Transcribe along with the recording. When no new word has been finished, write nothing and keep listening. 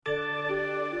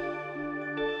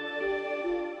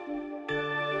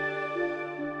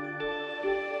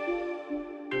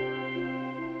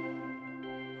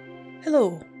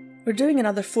Hello, we're doing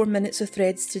another 4 minutes of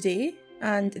threads today,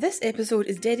 and this episode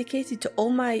is dedicated to all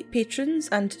my patrons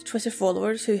and Twitter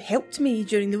followers who helped me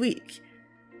during the week.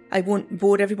 I won't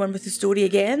bore everyone with the story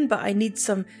again, but I need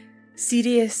some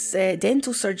serious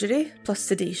dental surgery plus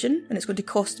sedation, and it's going to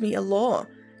cost me a lot.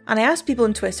 And I asked people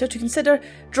on Twitter to consider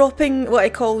dropping what I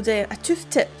called a tooth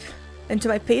tip into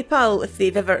my PayPal if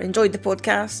they've ever enjoyed the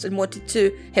podcast and wanted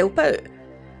to help out.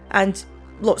 And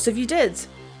lots of you did.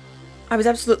 I was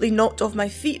absolutely knocked off my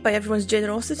feet by everyone's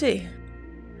generosity.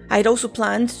 I had also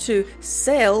planned to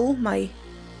sell my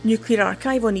nuclear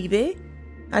archive on eBay.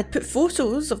 I'd put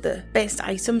photos of the best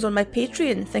items on my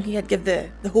Patreon, thinking I'd give the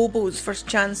hobos first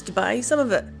chance to buy some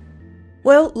of it.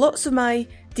 Well, lots of my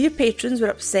dear patrons were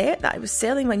upset that I was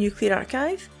selling my nuclear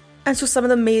archive, and so some of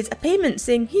them made a payment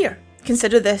saying, "Here,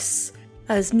 consider this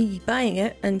as me buying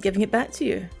it and giving it back to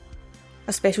you."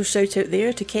 A special shout out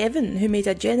there to Kevin, who made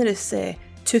a generous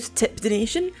tooth tip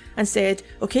donation and said,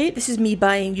 "Okay, this is me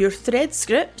buying your thread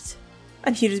script,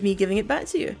 and here is me giving it back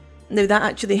to you." Now that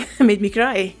actually made me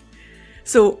cry.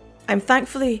 So I'm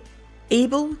thankfully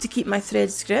able to keep my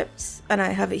thread script, and I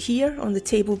have it here on the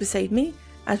table beside me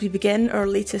as we begin our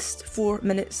latest 4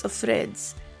 minutes of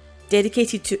threads,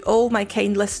 dedicated to all my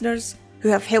kind listeners who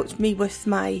have helped me with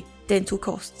my dental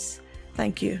costs.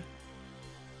 Thank you.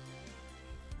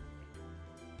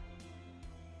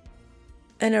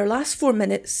 In our last 4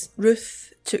 minutes,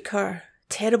 Ruth took her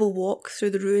terrible walk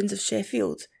through the ruins of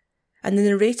Sheffield, and the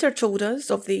narrator told us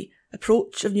of the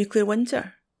approach of nuclear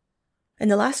winter. In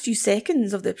the last few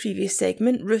seconds of the previous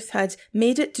segment, Ruth had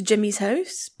made it to Jimmy's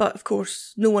house, but of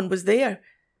course no one was there.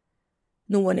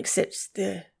 No one except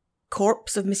the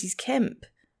corpse of Mrs. Kemp.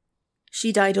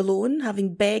 She died alone,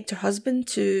 having begged her husband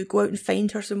to go out and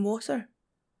find her some water.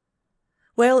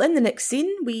 Well, in the next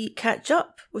scene, we catch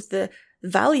up with the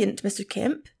valiant Mr.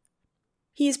 Kemp.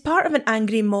 He is part of an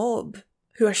angry mob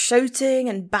who are shouting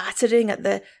and battering at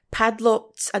the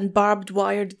padlocked and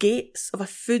barbed-wired gates of a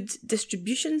food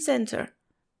distribution centre.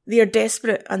 They are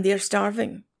desperate and they are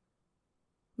starving.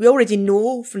 We already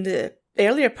know from the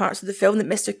earlier parts of the film that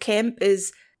Mr. Kemp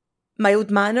is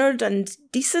mild-mannered and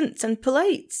decent and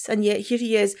polite, and yet here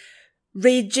he is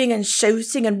raging and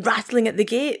shouting and rattling at the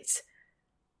gate.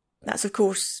 That's, of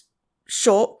course,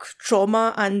 shock,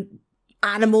 trauma and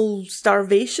animal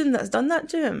starvation that's done that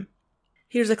to him.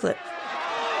 Here's a clip.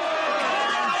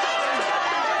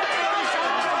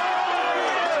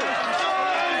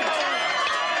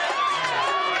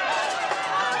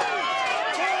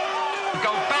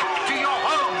 Go back to your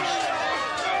homes.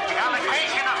 The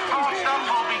allocation of foodstuffs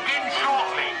will begin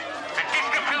shortly. The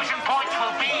distribution points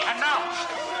will be announced.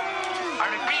 I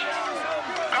repeat,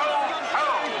 go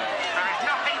home. There is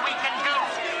nothing we can do.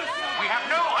 We have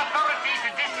no authority to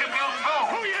distribute food.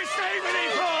 Who are you saving me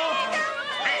for?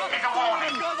 This is a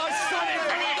warning. God, I son him.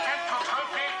 Any attempt to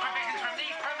appropriate provisions from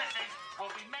these premises will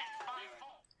be met by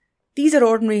force. These are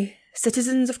ordinary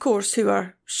citizens, of course, who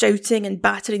are shouting and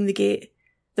battering the gate.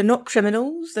 They're not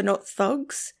criminals, they're not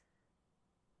thugs,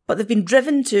 but they've been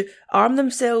driven to arm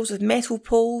themselves with metal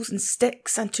poles and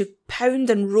sticks and to pound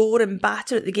and roar and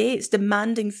batter at the gates,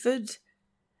 demanding food.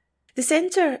 The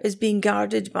centre is being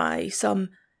guarded by some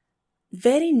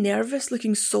very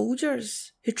nervous-looking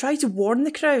soldiers who try to warn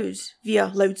the crowd via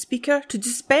loudspeaker to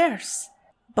disperse,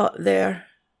 but their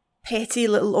petty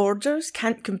little orders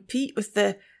can't compete with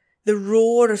the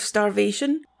roar of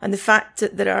starvation and the fact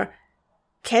that there are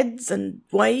kids and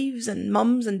wives and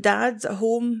mums and dads at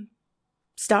home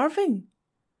starving,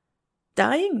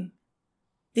 dying.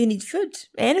 They need food,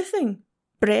 anything,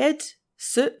 bread,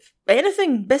 soup,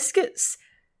 anything, biscuits,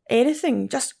 anything.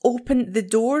 Just open the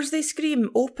doors, they scream,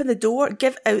 open the door,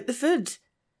 give out the food.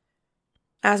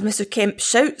 As Mr. Kemp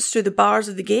shouts through the bars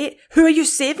of the gate, "Who are you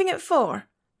saving it for?"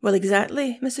 Well,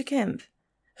 exactly, Mr. Kemp.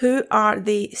 Who are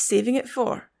they saving it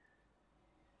for?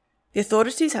 The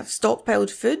authorities have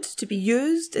stockpiled food to be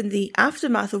used in the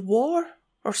aftermath of war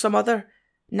or some other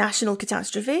national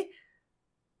catastrophe.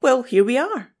 Well, here we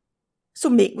are. So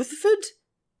make with the food.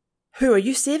 Who are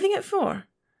you saving it for?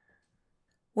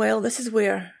 Well, this is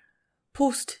where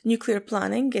post-nuclear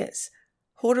planning gets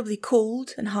horribly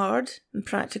cold and hard and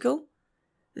practical.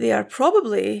 They are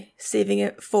probably saving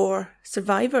it for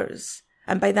survivors,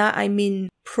 and by that I mean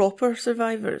proper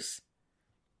survivors.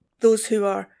 Those who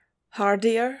are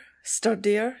hardier,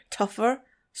 sturdier, tougher,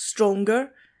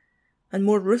 stronger, and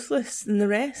more ruthless than the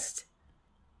rest.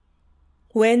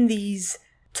 When these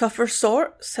tougher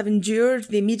sorts have endured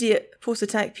the immediate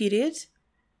post-attack period,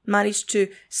 managed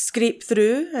to scrape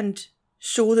through and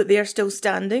show that they are still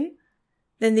standing,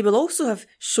 then they will also have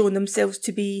shown themselves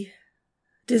to be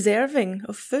deserving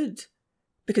of food,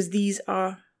 because these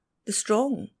are the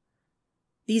strong,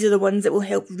 These are the ones that will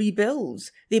help rebuild.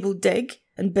 They will dig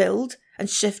and build and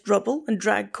shift rubble and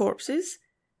drag corpses,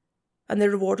 and their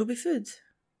reward will be food.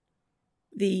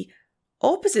 The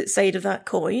opposite side of that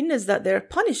coin is that their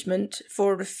punishment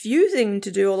for refusing to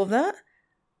do all of that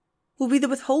will be the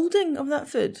withholding of that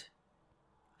food.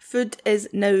 Food is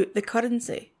now the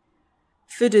currency.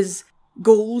 Food is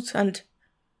gold and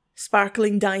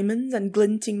sparkling diamonds and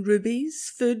glinting rubies.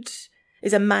 Food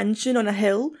is a mansion on a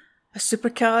hill, a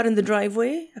supercar in the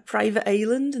driveway, a private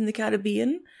island in the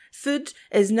Caribbean. Food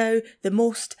is now the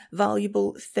most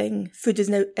valuable thing. Food is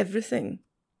now everything.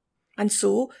 And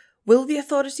so, will the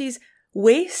authorities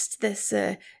waste this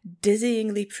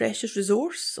dizzyingly precious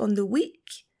resource on the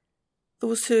weak?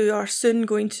 Those who are soon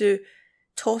going to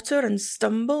totter and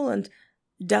stumble and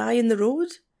die in the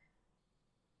road?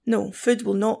 No, food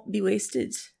will not be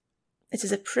wasted. It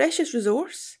is a precious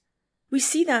resource. We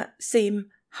see that same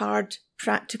hard,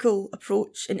 practical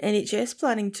approach in NHS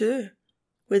planning too,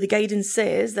 where the guidance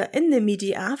says that in the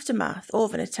immediate aftermath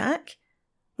of an attack,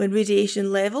 when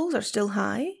radiation levels are still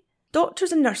high,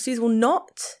 doctors and nurses will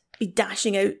not be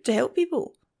dashing out to help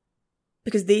people,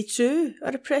 because they too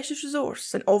are a precious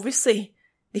resource, and obviously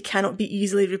they cannot be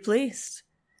easily replaced.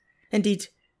 Indeed,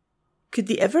 could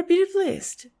they ever be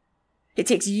replaced? It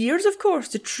takes years, of course,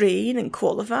 to train and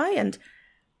qualify, and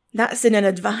that's in an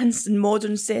advanced and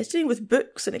modern setting with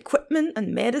books and equipment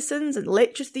and medicines and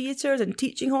lecture theatres and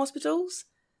teaching hospitals.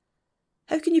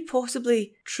 How can you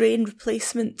possibly train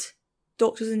replacement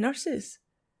doctors and nurses?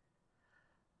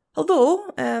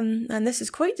 Although, and this is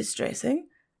quite distressing,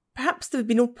 perhaps there would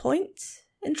be no point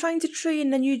in trying to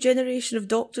train a new generation of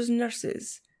doctors and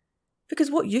nurses,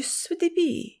 because what use would they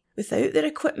be without their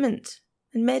equipment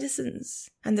and medicines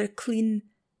and their clean,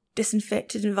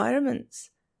 disinfected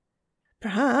environments?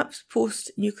 Perhaps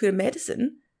post-nuclear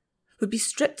medicine would be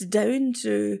stripped down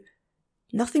to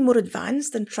nothing more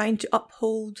advanced than trying to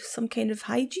uphold some kind of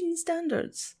hygiene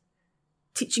standards,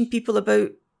 teaching people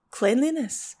about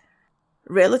cleanliness,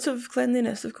 relative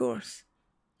cleanliness, of course,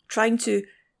 trying to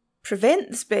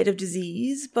prevent the spread of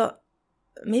disease, but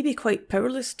maybe quite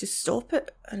powerless to stop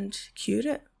it and cure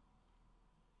it.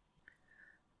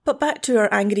 But back to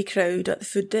our angry crowd at the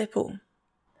food depot.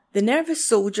 The nervous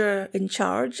soldier in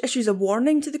charge issues a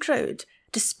warning to the crowd: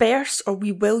 disperse or we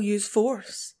will use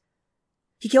force.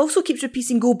 He also keeps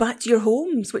repeating, go back to your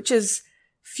homes, which is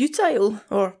futile,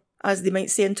 or as they might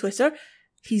say on Twitter,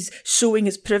 he's showing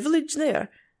his privilege there,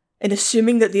 in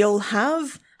assuming that they all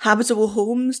have habitable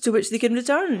homes to which they can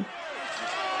return.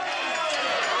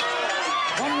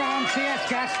 1 round CS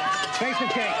gas, face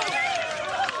of gate.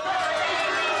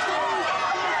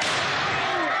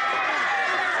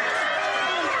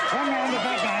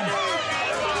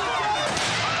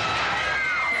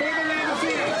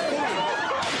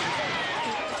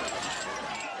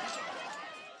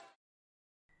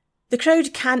 The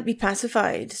crowd can't be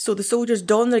pacified, so the soldiers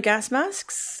don their gas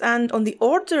masks and, on the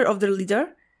order of their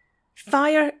leader,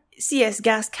 fire CS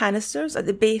gas canisters at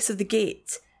the base of the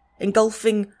gate,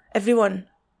 engulfing everyone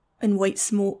in white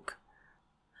smoke.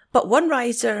 But one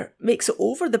rioter makes it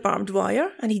over the barbed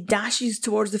wire and he dashes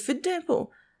towards the food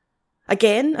depot.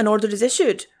 Again, an order is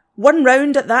issued: 1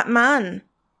 round at that man.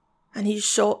 And he's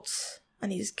shot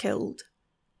and he's killed.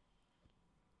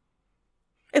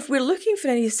 If we're looking for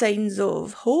any signs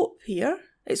of hope here,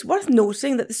 it's worth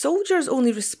noting that the soldiers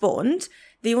only respond,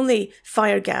 they only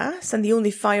fire gas and they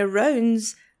only fire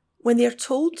rounds when they are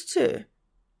told to.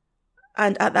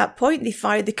 And at that point they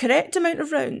fire the correct amount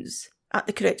of rounds at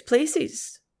the correct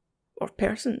places or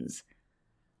persons.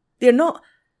 They're not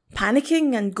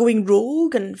panicking and going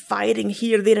rogue and firing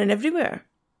here, there and everywhere.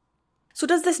 So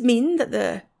does this mean that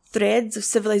the threads of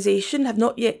civilization have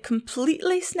not yet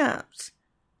completely snapped?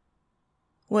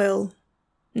 Well,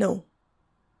 no.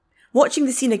 Watching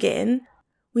the scene again,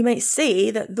 we might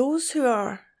say that those who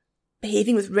are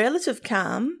behaving with relative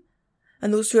calm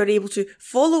and those who are able to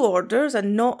follow orders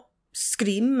and not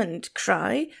scream and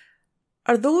cry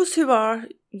are those who are,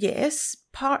 yes,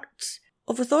 part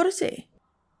of authority.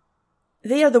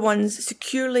 They are the ones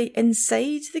securely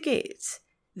inside the gate.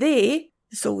 They,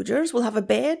 the soldiers, will have a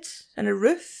bed and a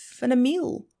roof and a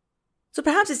meal. So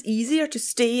perhaps it's easier to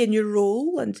stay in your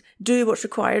role and do what's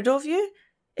required of you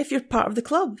if you're part of the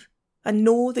club and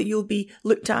know that you'll be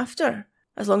looked after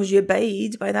as long as you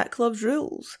abide by that club's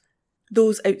rules.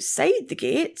 Those outside the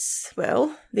gates,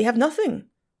 well, they have nothing.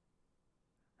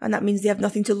 And that means they have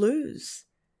nothing to lose.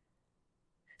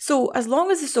 So as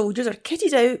long as the soldiers are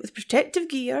kitted out with protective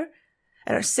gear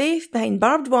and are safe behind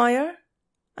barbed wire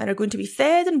and are going to be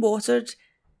fed and watered,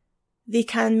 they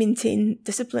can maintain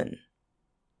discipline.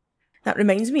 That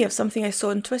reminds me of something I saw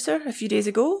on Twitter a few days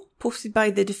ago, posted by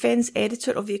the defence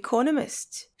editor of The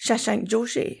Economist, Shashank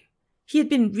Joshi. He had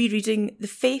been rereading The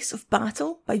Face of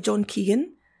Battle by John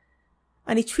Keegan,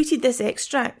 and he tweeted this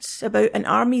extract about an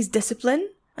army's discipline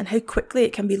and how quickly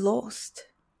it can be lost.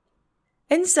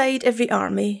 Inside every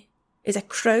army is a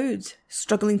crowd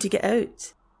struggling to get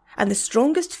out, and the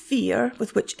strongest fear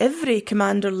with which every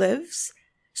commander lives,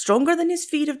 stronger than his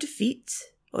fear of defeat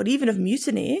or even of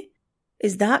mutiny,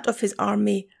 is that of his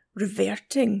army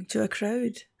reverting to a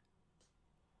crowd.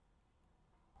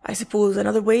 I suppose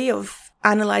another way of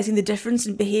analysing the difference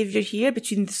in behaviour here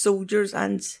between the soldiers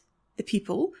and the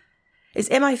people is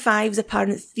MI5's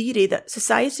apparent theory that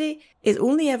society is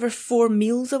only ever 4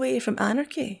 meals away from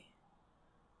anarchy.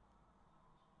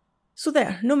 So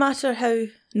there, no matter how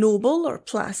noble or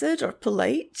placid or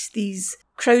polite these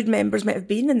crowd members might have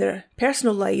been in their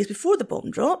personal lives before the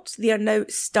bomb dropped, they are now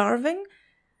starving,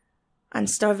 and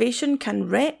starvation can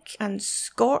wreck and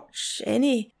scorch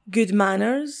any good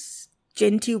manners,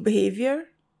 genteel behaviour.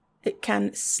 It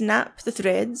can snap the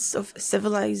threads of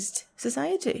civilised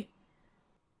society.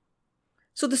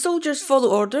 So the soldiers follow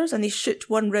orders and they shoot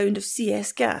 1 round of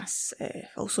CS gas,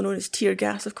 also known as tear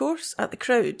gas of course, at the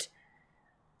crowd.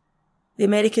 The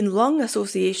American Lung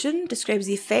Association describes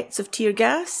the effects of tear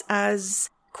gas as,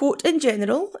 quote, in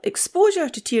general, exposure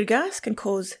to tear gas can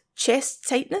cause chest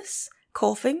tightness,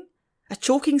 coughing, a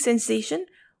choking sensation,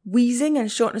 wheezing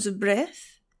and shortness of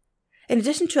breath, in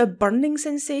addition to a burning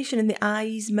sensation in the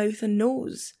eyes, mouth and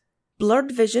nose,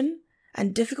 blurred vision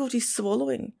and difficulty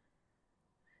swallowing.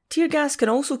 Tear gas can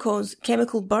also cause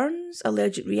chemical burns,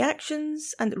 allergic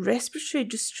reactions and respiratory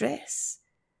distress.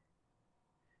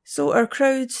 So our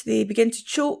crowds, they begin to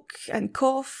choke and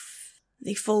cough,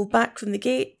 they fall back from the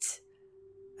gate,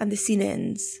 and the scene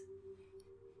ends.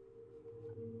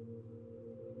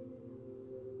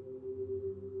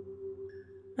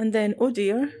 And then, oh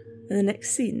dear, in the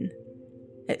next scene,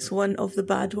 it's one of the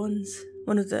bad ones,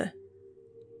 one of the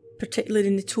particularly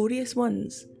notorious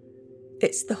ones.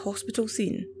 It's the hospital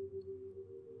scene.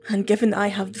 And given that I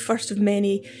have the first of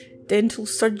many dental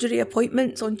surgery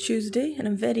appointments on Tuesday, and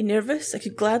I'm very nervous, I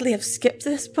could gladly have skipped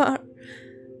this part.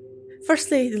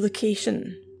 Firstly, the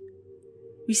location.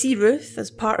 We see Ruth as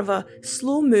part of a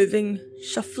slow-moving,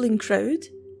 shuffling crowd,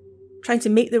 trying to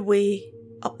make their way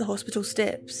up the hospital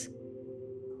steps.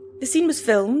 The scene was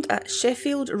filmed at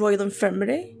Sheffield Royal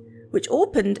Infirmary, which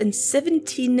opened in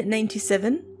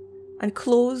 1797 and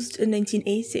closed in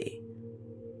 1980.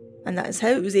 And that is how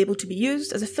it was able to be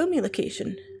used as a filming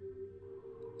location.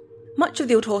 Much of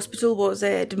the old hospital was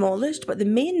demolished, but the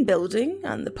main building,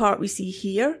 and the part we see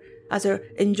here as our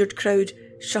injured crowd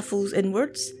shuffles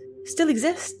inwards, still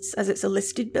exists as it's a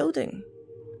listed building.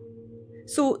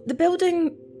 So the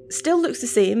building still looks the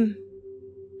same,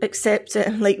 except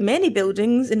like many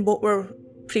buildings in what were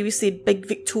previously big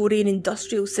Victorian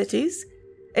industrial cities,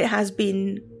 it has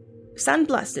been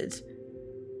sandblasted.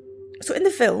 So in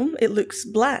the film, it looks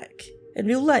black. In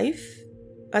real life,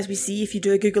 as we see if you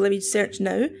do a Google image search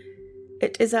now,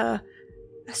 it is a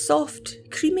soft,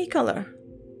 creamy colour.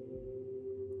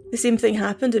 The same thing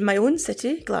happened in my own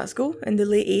city, Glasgow, in the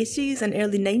late 80s and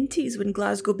early 90s when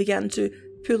Glasgow began to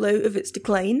pull out of its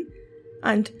decline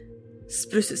and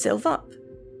spruce itself up.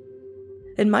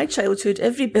 In my childhood,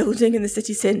 every building in the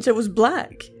city centre was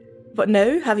black, but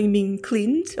now, having been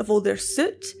cleaned of all their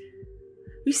soot,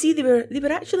 we see they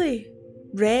were actually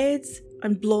red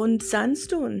and blonde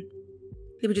sandstone.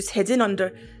 They were just hidden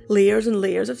under layers and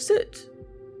layers of soot.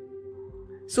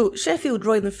 So Sheffield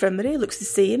Royal Infirmary looks the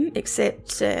same,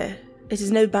 except it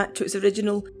is now back to its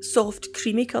original soft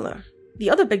creamy colour. The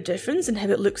other big difference in how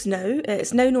it looks now,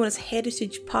 it's now known as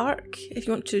Heritage Park, if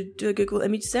you want to do a Google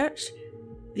image search.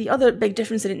 The other big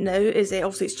difference in it now is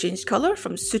obviously it's changed colour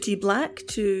from sooty black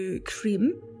to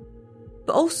cream.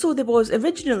 But also there was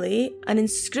originally an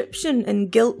inscription in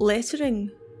gilt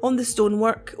lettering on the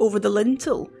stonework over the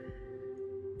lintel.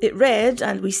 It read,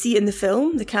 and we see it in the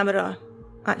film, the camera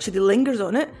actually lingers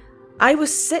on it, "I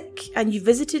was sick and you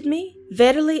visited me,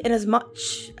 verily inasmuch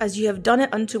as you have done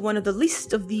it unto one of the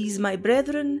least of these my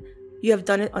brethren, you have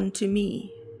done it unto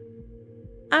me."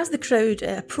 As the crowd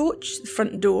approach the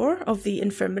front door of the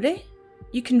infirmary,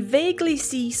 you can vaguely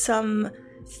see some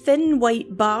thin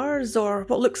white bars or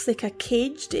what looks like a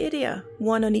caged area,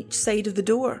 one on each side of the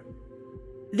door.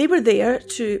 They were there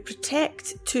to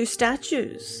protect 2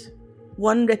 statues,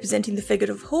 one representing the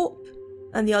figure of hope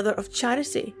and the other of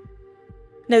charity.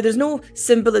 Now there's no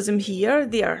symbolism here,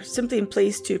 they are simply in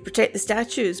place to protect the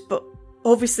statues, but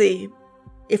obviously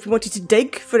if we wanted to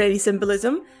dig for any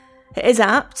symbolism, it is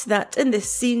apt that in this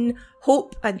scene,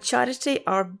 hope and charity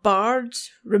are barred,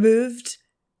 removed,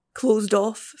 closed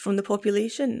off from the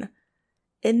population,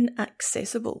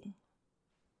 inaccessible.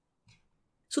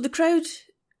 So the crowd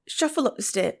shuffle up the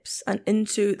steps and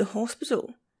into the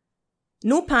hospital.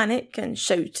 No panic and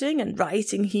shouting and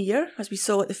rioting here, as we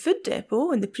saw at the food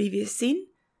depot in the previous scene.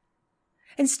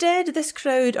 Instead, this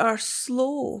crowd are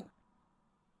slow.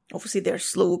 Obviously, they're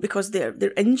slow because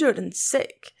they're injured and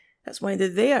sick. That's why they're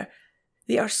there.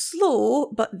 They are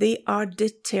slow, but they are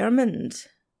determined.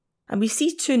 And we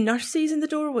see two nurses in the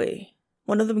doorway,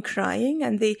 one of them crying,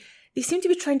 and they seem to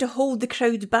be trying to hold the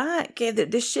crowd back.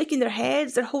 They're shaking their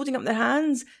heads, they're holding up their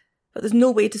hands, but there's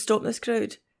no way to stop this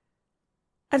crowd.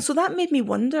 And so that made me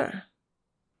wonder.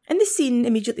 In the scene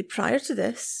immediately prior to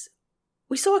this,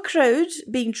 we saw a crowd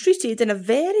being treated in a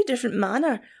very different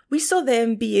manner. We saw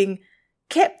them being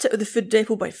kept out of the food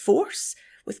depot by force,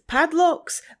 with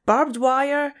padlocks, barbed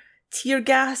wire, tear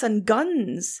gas and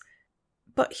guns.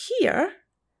 But here,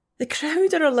 the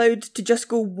crowd are allowed to just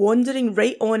go wandering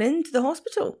right on into the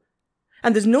hospital.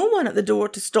 And there's no one at the door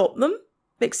to stop them,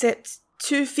 except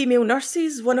two female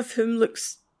nurses, one of whom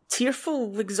looks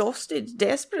tearful, exhausted,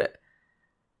 desperate.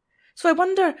 So I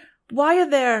wonder, why are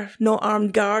there not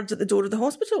armed guards at the door of the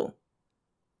hospital?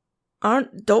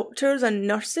 Aren't doctors and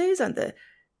nurses and the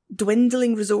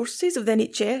dwindling resources of the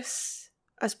NHS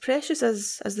as precious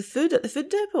as the food at the food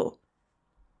depot?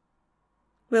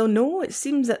 Well, no, it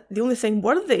seems that the only thing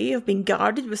worthy of being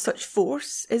guarded with such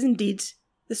force is indeed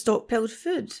the stockpiled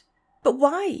food. But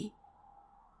why?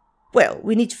 Well,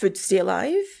 we need food to stay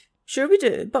alive. Sure we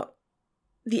do, but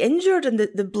the injured and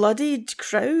the bloodied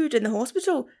crowd in the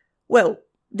hospital, well,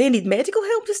 they need medical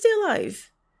help to stay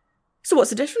alive. So what's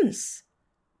the difference?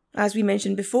 As we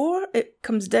mentioned before, it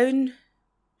comes down,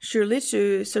 surely,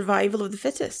 to survival of the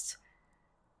fittest.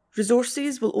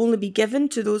 Resources will only be given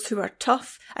to those who are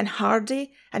tough and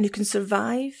hardy and who can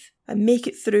survive and make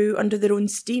it through under their own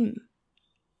steam.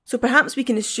 So perhaps we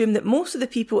can assume that most of the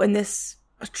people in this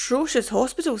atrocious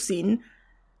hospital scene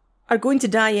are going to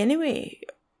die anyway,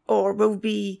 or will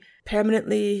be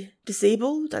permanently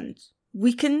disabled and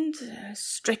weakened,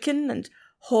 stricken and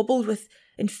hobbled with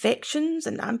infections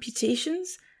and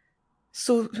amputations.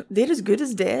 So they're as good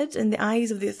as dead in the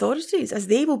eyes of the authorities, as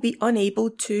they will be unable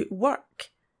to work,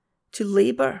 to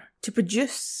labour, to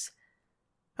produce,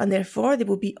 and therefore they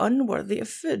will be unworthy of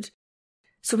food.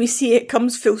 So we see it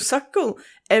comes full circle.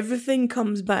 Everything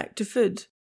comes back to food.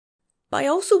 But I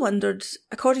also wondered,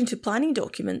 according to planning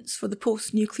documents for the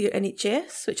post-nuclear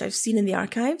NHS, which I've seen in the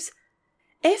archives,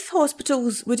 if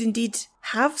hospitals would indeed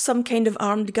have some kind of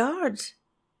armed guard.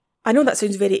 I know that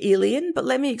sounds very alien, but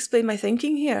let me explain my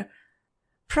thinking here.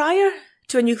 Prior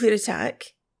to a nuclear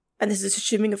attack, and this is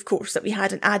assuming, of course, that we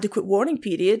had an adequate warning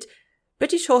period,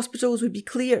 British hospitals would be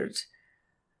cleared.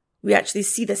 We actually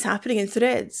see this happening in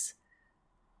threads.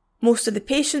 Most of the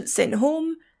patients sent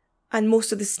home, and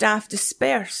most of the staff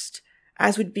dispersed,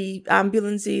 as would be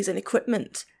ambulances and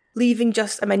equipment, leaving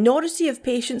just a minority of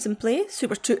patients in place who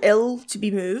were too ill to be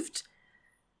moved,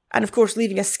 and of course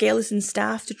leaving a skeleton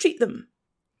staff to treat them.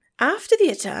 After the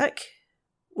attack,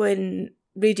 when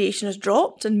radiation has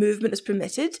dropped and movement is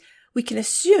permitted, we can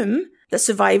assume that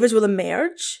survivors will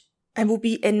emerge and will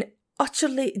be in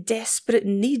utterly desperate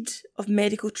need of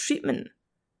medical treatment.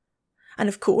 And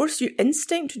of course, your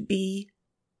instinct would be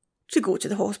to go to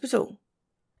the hospital.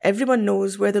 Everyone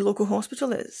knows where the local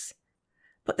hospital is.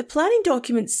 But the planning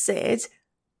documents said,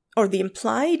 or they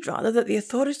implied rather, that the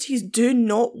authorities do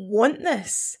not want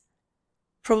this.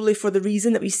 Probably for the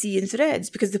reason that we see in threads,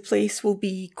 because the place will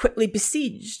be quickly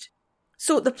besieged.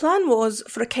 So the plan was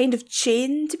for a kind of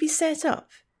chain to be set up,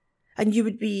 and you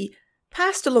would be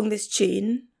passed along this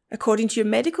chain according to your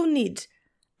medical need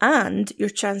and your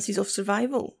chances of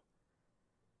survival.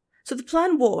 So the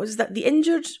plan was that the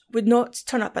injured would not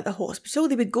turn up at the hospital.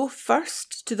 They would go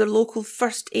first to their local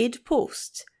first aid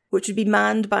post, which would be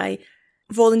manned by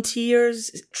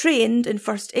volunteers trained in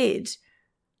first aid.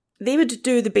 They would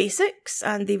do the basics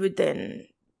and they would then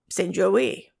send you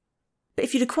away. But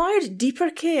if you required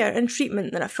deeper care and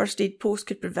treatment than a first aid post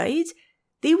could provide,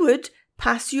 they would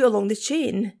pass you along the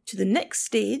chain to the next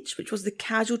stage, which was the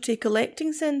casualty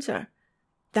collecting centre.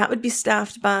 That would be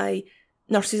staffed by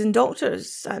nurses and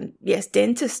doctors, and yes,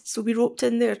 dentists will be roped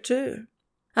in there too.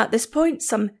 At this point,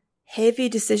 some heavy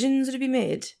decisions would be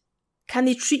made. Can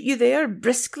they treat you there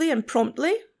briskly and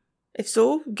promptly? If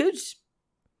so, good.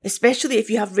 Especially if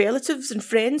you have relatives and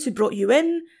friends who brought you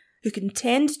in, who can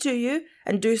tend to you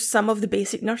and do some of the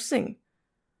basic nursing.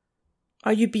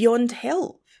 Are you beyond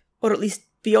help? Or at least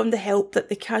beyond the help that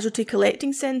the casualty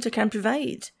collecting centre can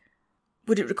provide?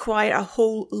 Would it require a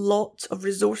whole lot of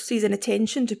resources and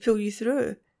attention to pull you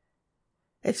through?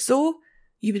 If so,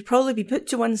 You would probably be put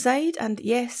to one side and,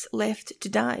 yes, left to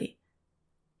die.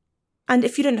 And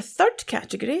if you're in a third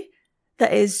category,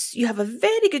 that is, you have a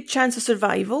very good chance of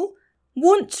survival,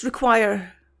 won't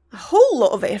require a whole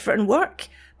lot of effort and work,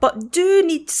 but do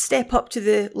need to step up to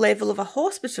the level of a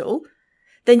hospital,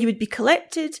 then you would be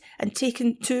collected and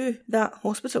taken to that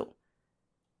hospital.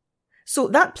 So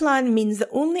that plan means that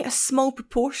only a small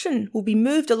proportion will be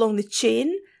moved along the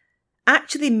chain,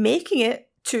 actually making it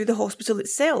to the hospital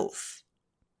itself.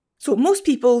 So most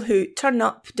people who turn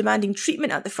up demanding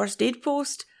treatment at the first aid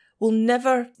post will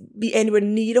never be anywhere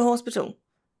near a hospital.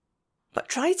 But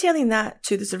try telling that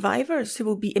to the survivors who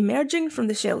will be emerging from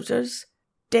the shelters,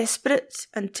 desperate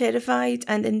and terrified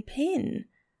and in pain.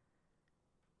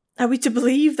 Are we to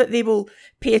believe that they will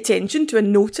pay attention to a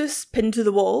notice pinned to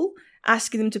the wall,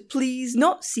 asking them to please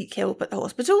not seek help at the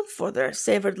hospital for their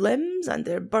severed limbs and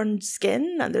their burned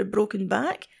skin and their broken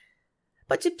back,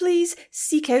 but to please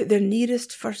seek out their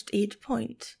nearest first aid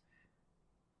point?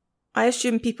 I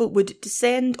assume people would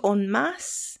descend en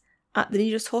masse at the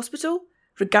nearest hospital,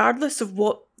 regardless of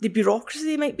what the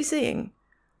bureaucracy might be saying.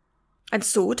 And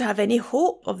so, to have any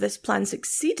hope of this plan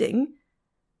succeeding,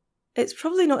 it's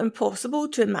probably not impossible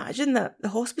to imagine that the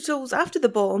hospitals after the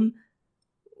bomb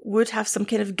would have some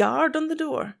kind of guard on the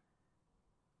door.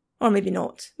 Or maybe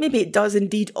not. Maybe it does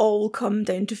indeed all come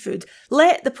down to food.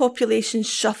 Let the population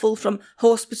shuffle from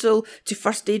hospital to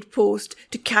first aid post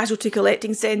to casualty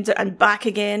collecting centre and back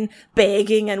again,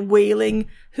 begging and wailing.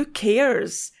 Who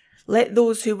cares? Let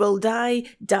those who will die,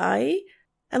 die,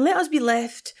 and let us be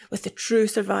left with the true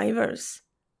survivors.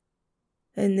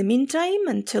 In the meantime,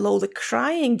 until all the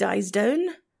crying dies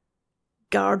down,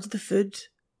 guard the food.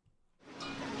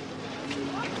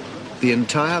 The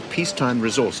entire peacetime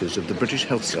resources of the British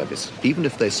Health Service, even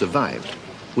if they survived,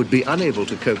 would be unable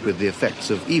to cope with the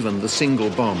effects of even the single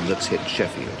bomb that's hit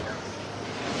Sheffield.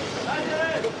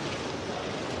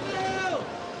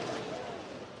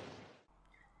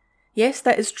 Yes,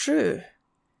 that is true.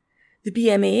 The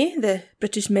BMA, the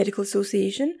British Medical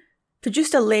Association,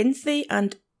 produced a lengthy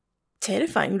and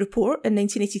terrifying report in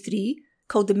 1983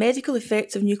 called The Medical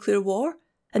Effects of Nuclear War,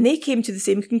 and they came to the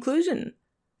same conclusion.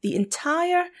 The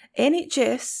entire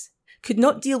NHS could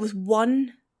not deal with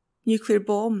one nuclear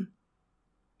bomb.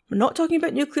 We're not talking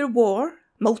about nuclear war,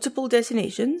 multiple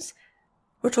detonations.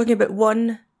 We're talking about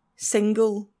one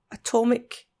single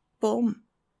atomic bomb.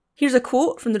 Here's a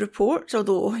quote from the report,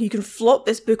 although you can flop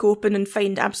this book open and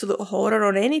find absolute horror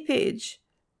on any page.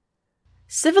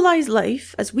 Civilised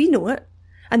life, as we know it,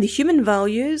 and the human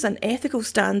values and ethical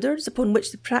standards upon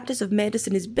which the practice of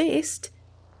medicine is based,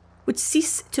 would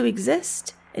cease to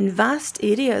exist in vast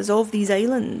areas of these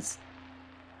islands.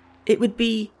 It would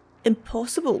be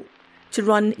impossible to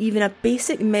run even a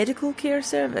basic medical care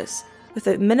service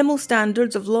without minimal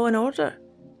standards of law and order.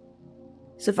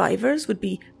 Survivors would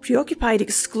be preoccupied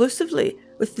exclusively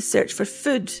with the search for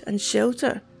food and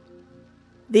shelter.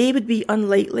 They would be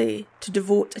unlikely to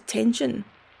devote attention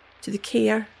to the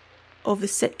care of the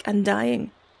sick and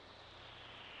dying.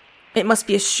 It must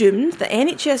be assumed that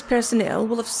NHS personnel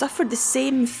will have suffered the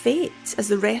same fate as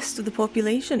the rest of the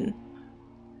population.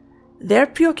 Their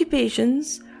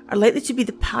preoccupations are likely to be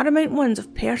the paramount ones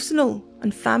of personal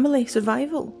and family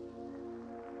survival.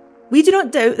 We do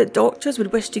not doubt that doctors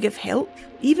would wish to give help,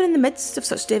 even in the midst of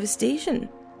such devastation.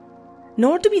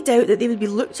 Nor do we doubt that they would be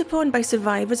looked upon by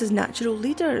survivors as natural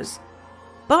leaders.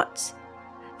 But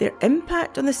their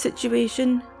impact on the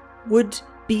situation would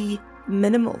be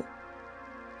minimal.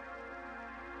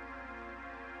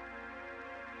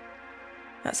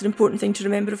 That's an important thing to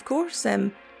remember, of course.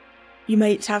 You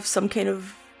might have some kind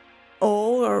of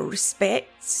awe or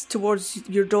respect towards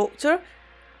your doctor,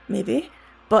 maybe,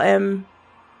 but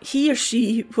he or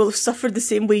she will have suffered the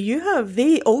same way you have.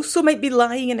 They also might be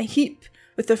lying in a heap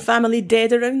with their family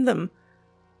dead around them.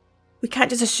 We can't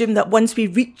just assume that once we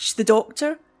reach the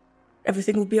doctor,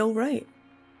 everything will be all right.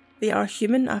 They are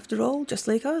human, after all, just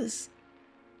like us.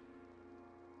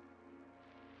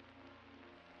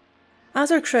 As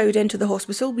our crowd enter the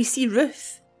hospital, we see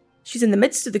Ruth. She's in the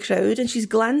midst of the crowd and she's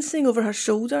glancing over her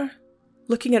shoulder,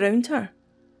 looking around her.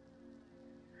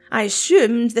 I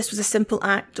assumed this was a simple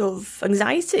act of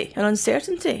anxiety and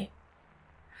uncertainty.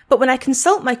 But when I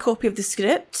consult my copy of the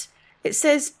script, it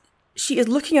says she is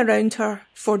looking around her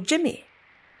for Jimmy.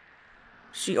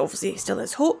 She obviously still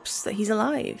has hopes that he's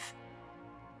alive.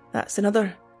 That's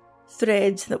another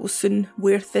thread that will soon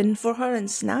wear thin for her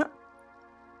and snap.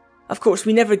 Of course,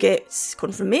 we never get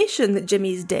confirmation that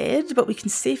Jimmy is dead, but we can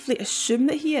safely assume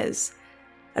that he is.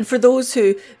 And for those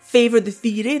who favour the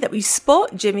theory that we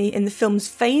spot Jimmy in the film's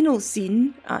final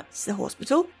scene at the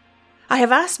hospital, I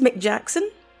have asked Mick Jackson,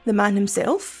 the man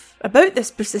himself, about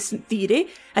this persistent theory,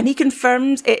 and he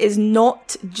confirms it is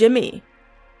not Jimmy.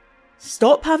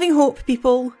 Stop having hope,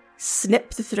 people.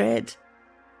 Snip the thread.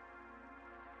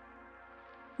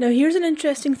 Now here's an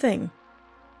interesting thing.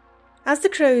 As the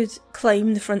crowd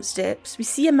climb the front steps, we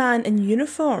see a man in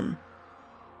uniform.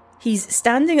 He's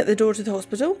standing at the door to the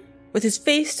hospital, with his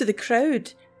face to the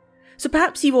crowd. So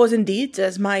perhaps he was indeed,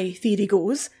 as my theory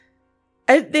goes,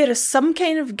 out there as some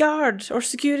kind of guard or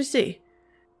security.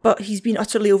 But he's been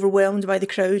utterly overwhelmed by the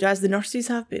crowd, as the nurses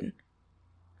have been.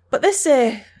 But this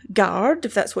guard,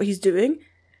 if that's what he's doing,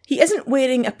 he isn't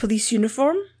wearing a police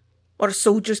uniform or a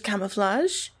soldier's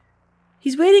camouflage.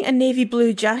 He's wearing a navy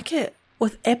blue jacket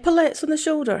with epaulets on the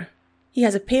shoulder. He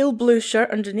has a pale blue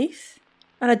shirt underneath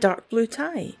and a dark blue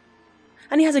tie.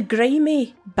 And he has a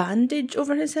grimy bandage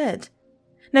over his head.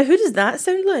 Now, who does that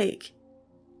sound like?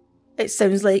 It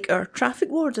sounds like our traffic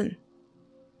warden.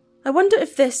 I wonder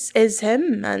if this is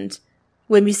him, and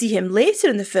when we see him later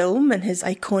in the film in his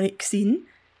iconic scene,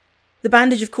 the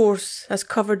bandage, of course, has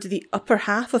covered the upper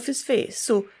half of his face,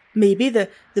 so maybe the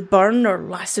burn or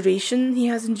laceration he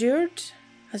has endured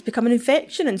has become an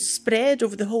infection and spread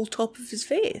over the whole top of his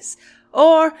face.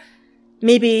 Or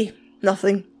maybe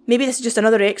nothing. Maybe this is just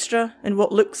another extra in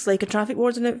what looks like a traffic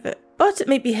warden outfit. But it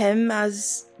might be him,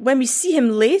 as when we see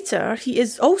him later, he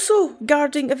is also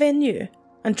guarding a venue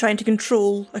and trying to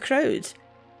control a crowd.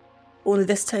 Only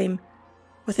this time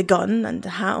with a gun and a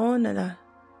hat on and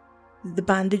the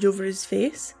bandage over his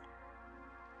face.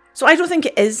 So I don't think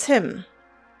it is him.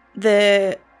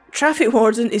 The traffic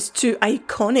warden is too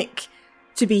iconic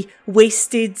to be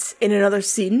wasted in another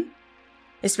scene,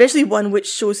 especially one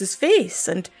which shows his face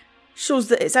and shows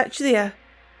that it's actually a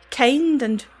kind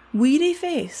and weary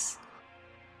face.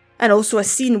 And also a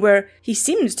scene where he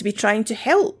seems to be trying to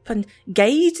help and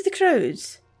guide the crowd.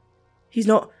 He's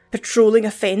not patrolling a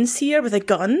fence here with a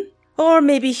gun. Or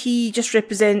maybe he just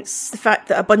represents the fact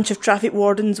that a bunch of traffic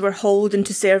wardens were hauled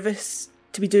into service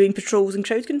to be doing patrols and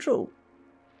crowd control.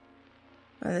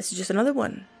 And this is just another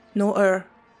one. Not our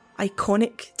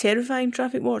iconic, terrifying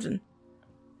traffic warden.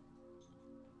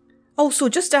 Also,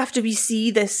 just after we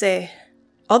see this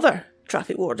other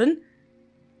traffic warden,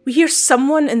 we hear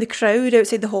someone in the crowd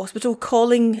outside the hospital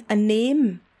calling a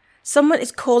name. Someone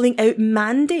is calling out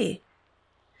Mandy.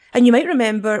 And you might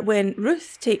remember when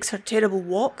Ruth takes her terrible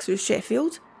walk through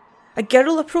Sheffield, a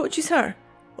girl approaches her,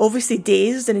 obviously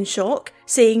dazed and in shock,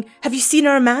 saying, "Have you seen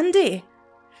our Mandy?"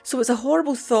 So it's a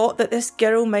horrible thought that this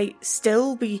girl might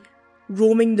still be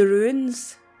roaming the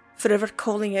ruins, forever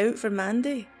calling out for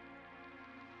Mandy.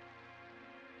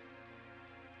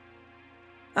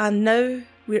 And now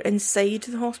we're inside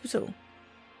the hospital.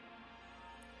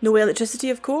 No electricity,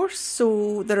 of course,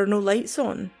 so there are no lights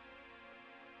on.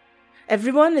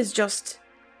 Everyone is just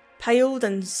piled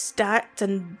and stacked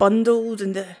and bundled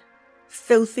in the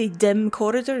filthy, dim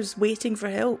corridors waiting for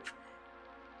help.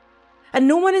 And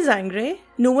no one is angry,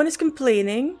 no one is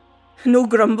complaining, no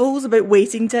grumbles about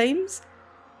waiting times.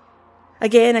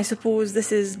 Again, I suppose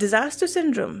this is disaster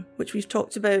syndrome, which we've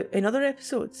talked about in other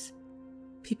episodes.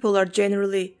 People are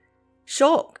generally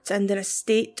shocked and in a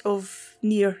state of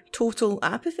near total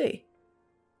apathy.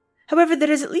 However,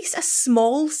 there is at least a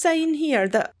small sign here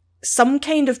that some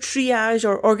kind of triage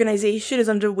or organisation is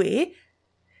underway,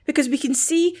 because we can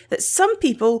see that some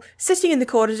people sitting in the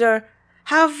corridor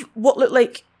have what look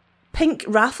like pink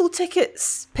raffle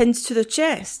tickets pinned to their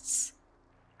chests.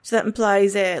 So that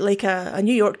implies, like a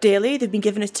New York daily, they've been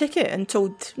given a ticket and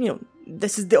told,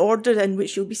 this is the order in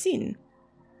which you'll be seen.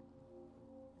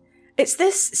 It's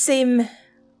this same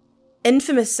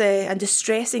infamous and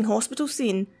distressing hospital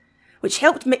scene which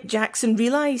helped Mick Jackson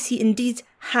realise he indeed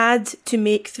had to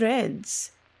make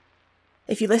threads.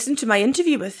 If you listen to my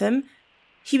interview with him,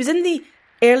 he was in the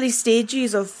early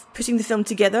stages of putting the film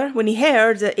together when he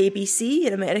heard that ABC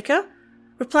in America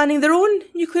were planning their own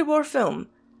nuclear war film.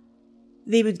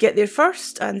 They would get there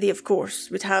first, and they, of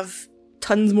course, would have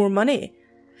tons more money.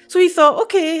 So he thought,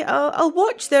 okay, I'll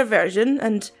watch their version,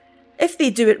 and if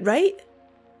they do it right,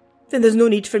 then there's no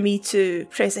need for me to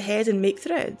press ahead and make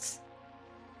threads.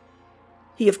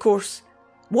 He, of course,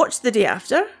 watched the day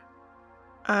after,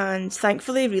 and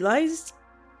thankfully realised,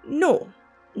 no,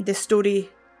 this story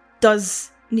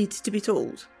does need to be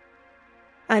told.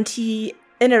 And he,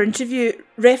 in our interview,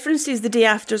 references the day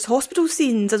after's hospital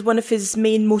scenes as one of his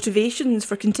main motivations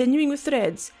for continuing with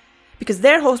threads, because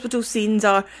their hospital scenes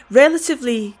are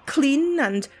relatively clean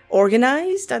and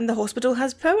organised, and the hospital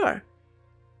has power.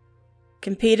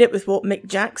 Compare it with what Mick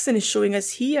Jackson is showing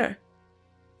us here.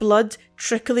 Blood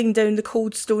trickling down the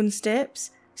cold stone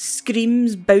steps,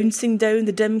 screams bouncing down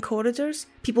the dim corridors,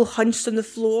 people hunched on the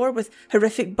floor with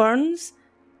horrific burns.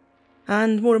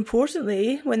 And more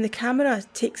importantly, when the camera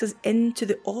takes us into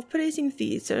the operating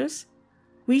theatres,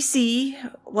 we see,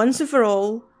 once and for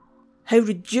all, how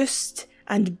reduced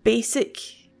and basic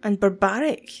and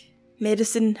barbaric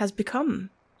medicine has become.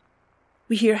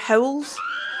 We hear howls,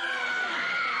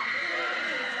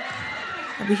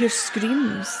 and we hear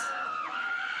screams.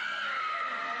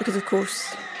 Because of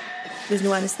course, there's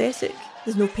no anaesthetic,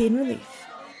 there's no pain relief.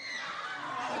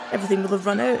 Everything will have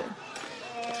run out.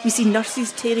 We see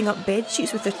nurses tearing up bed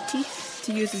sheets with their teeth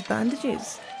to use as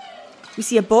bandages. We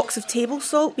see a box of table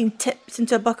salt being tipped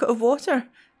into a bucket of water.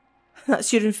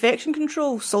 That's your infection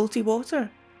control, salty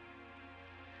water.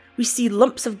 We see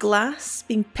lumps of glass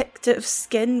being picked out of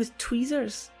skin with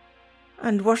tweezers.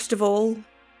 And worst of all,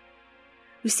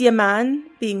 we see a man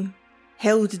being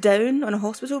held down on a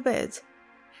hospital bed,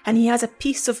 and he has a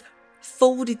piece of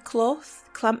folded cloth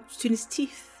clamped between his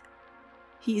teeth.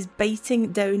 He is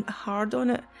biting down hard on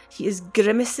it. He is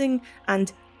grimacing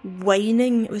and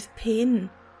whining with pain.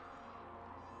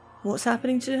 What's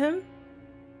happening to him?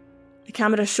 The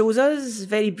camera shows us,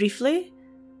 very briefly,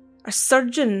 a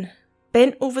surgeon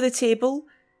bent over the table,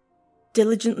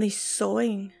 diligently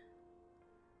sawing.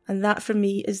 And that for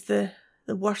me is the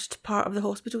worst part of the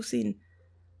hospital scene.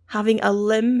 Having a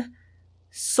limb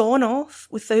sawn off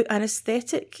without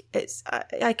anaesthetic.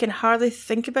 I can hardly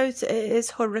think about it. It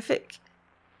is horrific.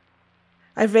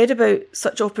 I've read about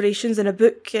such operations in a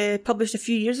book published a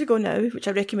few years ago now, which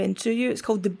I recommend to you. It's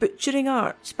called The Butchering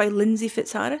Art by Lindsay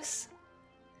Fitzharris.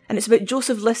 And it's about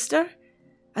Joseph Lister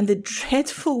and the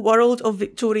dreadful world of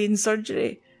Victorian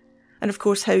surgery. And of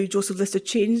course how Joseph Lister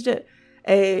changed it.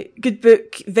 Good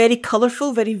book, very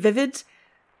colourful, very vivid,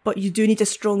 but you do need a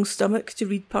strong stomach to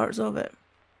read parts of it.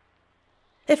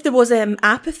 If there was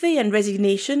apathy and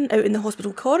resignation out in the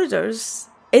hospital corridors,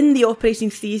 in the operating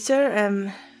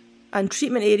theatre and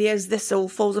treatment areas, this all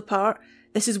falls apart.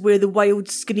 This is where the wild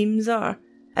screams are.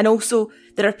 And also,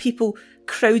 there are people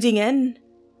crowding in.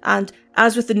 And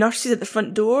as with the nurses at the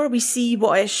front door, we see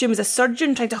what I assume is a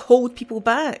surgeon trying to hold people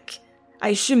back. I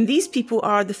assume these people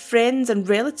are the friends and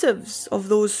relatives of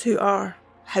those who are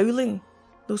howling,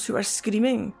 those who are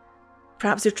screaming.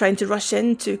 Perhaps they're trying to rush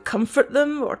in to comfort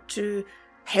them or to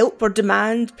help or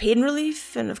demand pain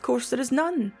relief, and of course there is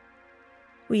none.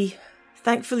 We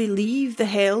thankfully leave the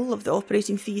hell of the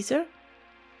operating theatre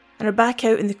and are back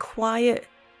out in the quiet,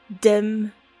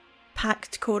 dim,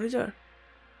 packed corridor.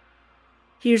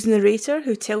 Here's the narrator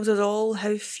who tells us all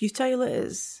how futile it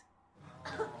is.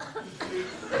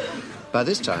 By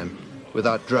this time,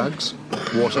 without drugs,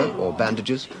 water or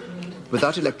bandages,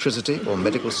 without electricity or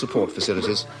medical support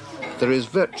facilities, there is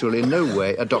virtually no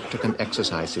way a doctor can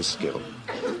exercise his skill.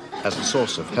 As a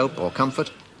source of help or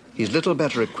comfort, he's little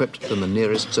better equipped than the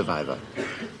nearest survivor.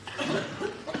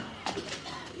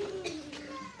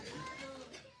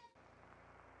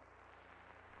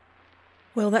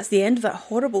 Well, that's the end of that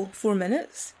horrible 4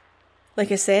 minutes.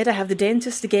 Like I said, I have the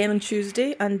dentist again on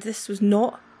Tuesday, and this was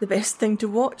not the best thing to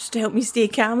watch to help me stay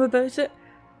calm about it.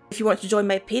 If you want to join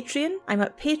my Patreon, I'm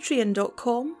at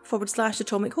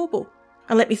patreon.com/Atomic Hobo.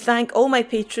 And let me thank all my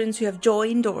patrons who have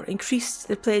joined or increased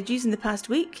their pledges in the past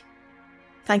week.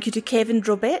 Thank you to Kevin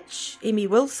Drobetch, Amy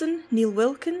Wilson, Neil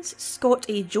Wilkins, Scott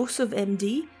A. Joseph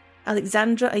MD,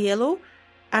 Alexandra Aiello,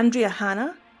 Andrea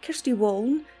Hanna, Kirsty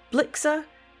Wallen, Blixa,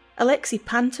 Alexi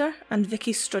Panter and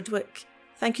Vicky Strudwick.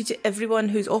 Thank you to everyone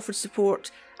who's offered support,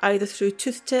 either through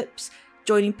tooth tips,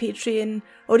 joining Patreon,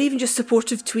 or even just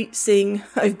supportive tweets saying,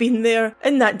 I've been there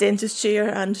in that dentist chair,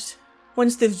 and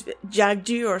once they've jagged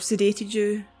you or sedated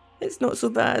you, it's not so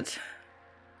bad.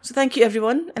 So thank you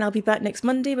everyone, and I'll be back next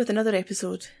Monday with another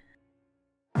episode.